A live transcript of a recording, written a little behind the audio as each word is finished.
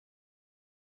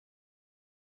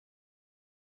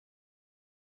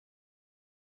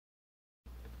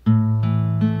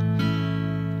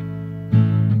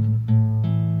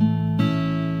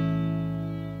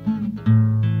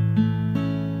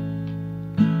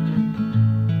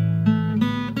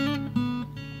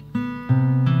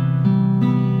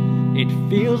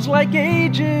Feels like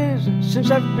ages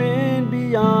since I've been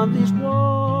beyond these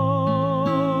walls.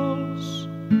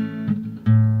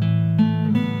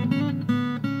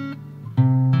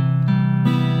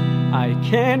 I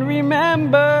can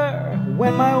remember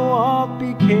when my walk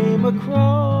became a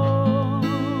crawl.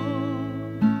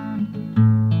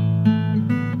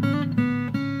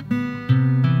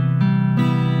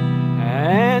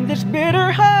 And this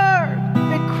bitter heart,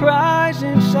 it cries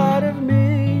inside of me.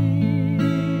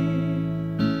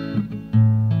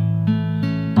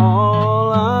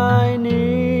 All I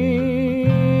need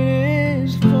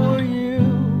is for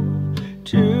you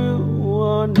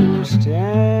to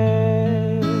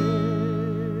understand.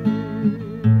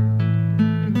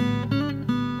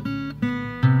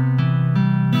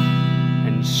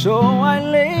 And so I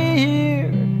lay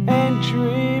here and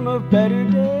dream of better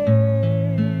days.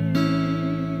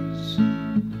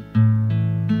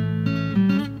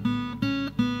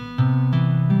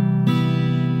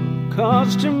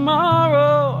 'Cause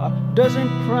tomorrow doesn't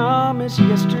promise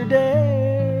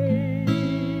yesterday.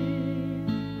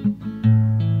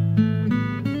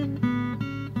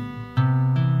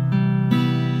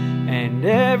 And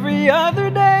every other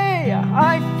day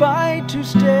I fight to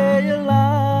stay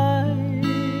alive.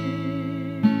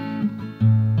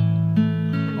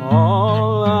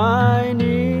 All I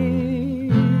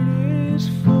need is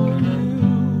for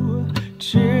you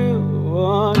to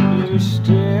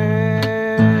understand.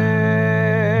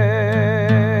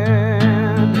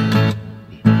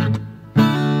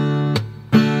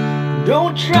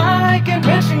 Don't try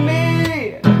convincing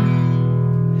me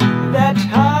that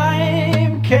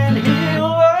time can heal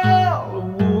all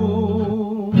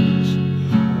wounds,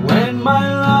 when my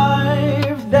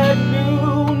life that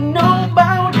knew no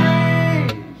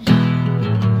boundaries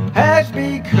has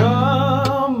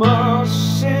become a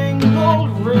single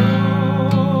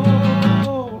room.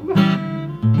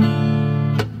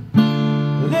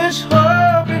 This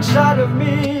hope inside of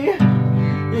me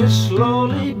is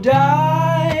slowly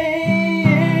dying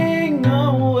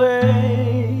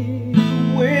away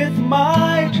with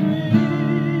my dreams.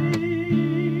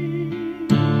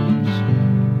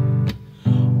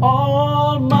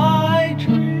 All my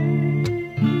dreams.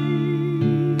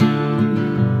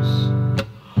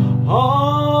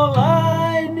 All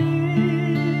I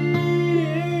need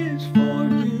is for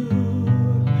you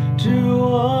to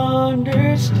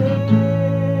understand.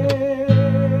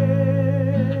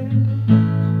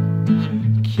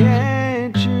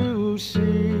 Can't you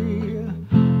see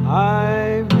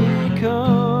I've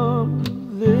become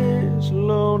this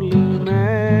lonely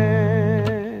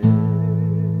man?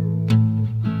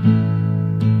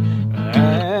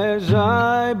 As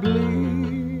I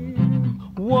bleed,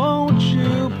 won't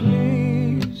you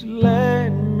please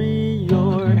lend me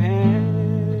your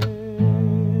hand?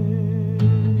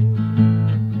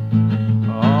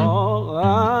 All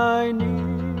I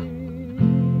need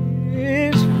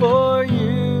is for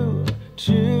you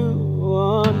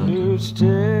to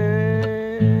understand.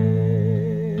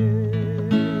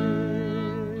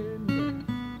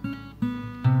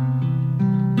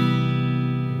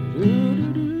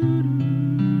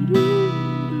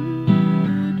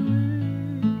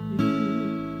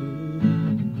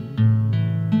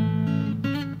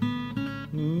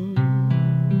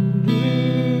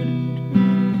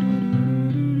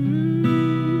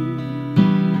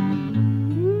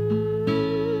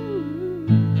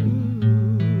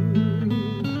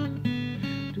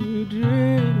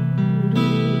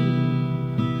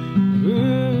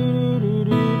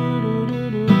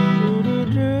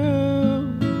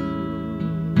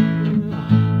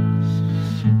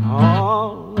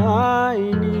 All I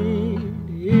need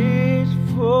is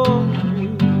for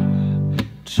you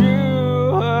to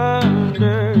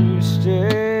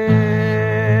understand.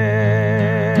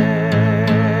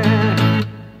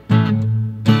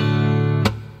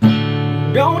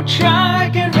 Don't try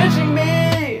convincing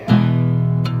me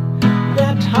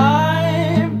that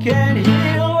time can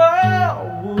heal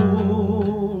all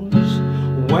wounds,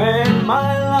 when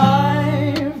my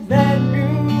life that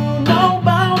knew no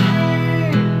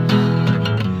boundaries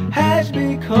has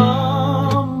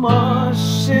become a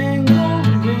single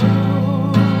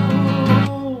room.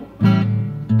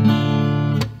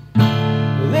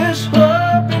 This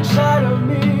hope inside of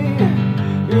me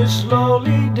is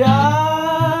slowly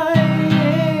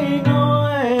dying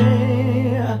away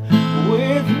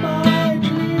with my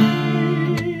dreams.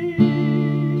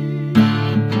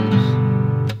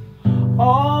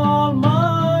 All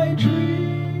my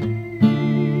dreams.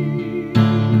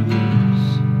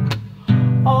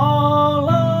 All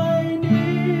I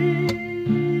need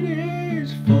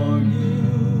is for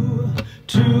you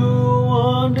to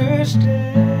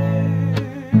understand.